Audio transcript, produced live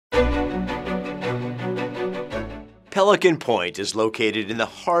Pelican Point is located in the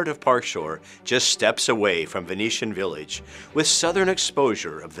heart of Park Shore, just steps away from Venetian Village, with southern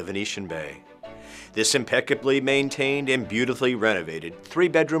exposure of the Venetian Bay. This impeccably maintained and beautifully renovated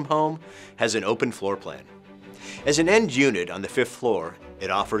 3-bedroom home has an open floor plan. As an end unit on the 5th floor,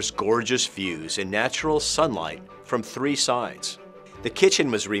 it offers gorgeous views and natural sunlight from 3 sides. The kitchen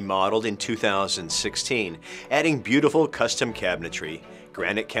was remodeled in 2016, adding beautiful custom cabinetry,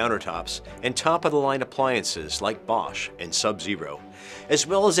 granite countertops, and top-of-the-line appliances like Bosch and Subzero, as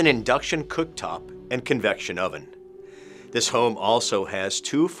well as an induction cooktop and convection oven. This home also has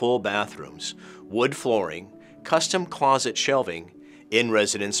 2 full bathrooms, wood flooring, custom closet shelving,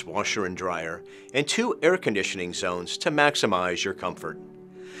 in-residence washer and dryer, and 2 air conditioning zones to maximize your comfort.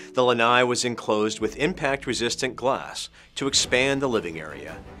 The lanai was enclosed with impact-resistant glass to expand the living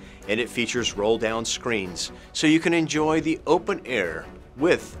area, and it features roll-down screens so you can enjoy the open air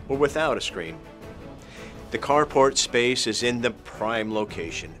with or without a screen. The carport space is in the prime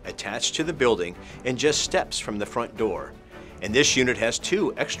location, attached to the building and just steps from the front door, and this unit has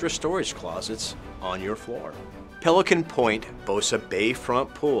 2 extra storage closets on your floor. Pelican Point boasts a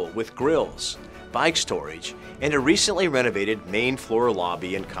bayfront pool with grills, bike storage, and a recently renovated main floor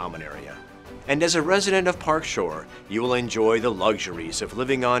lobby and common area. And as a resident of Park Shore, you will enjoy the luxuries of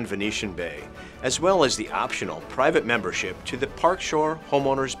living on Venetian Bay, as well as the optional private membership to the Park Shore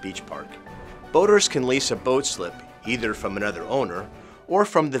Homeowners Beach Park. Boaters can lease a boat slip either from another owner or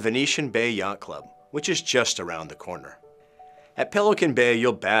from the Venetian Bay Yacht Club, which is just around the corner. At Pelican Bay,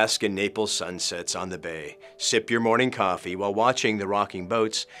 you'll bask in Naples sunsets on the bay, sip your morning coffee while watching the rocking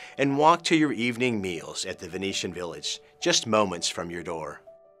boats, and walk to your evening meals at the Venetian Village, just moments from your door.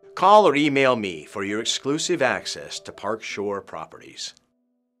 Call or email me for your exclusive access to Park Shore properties.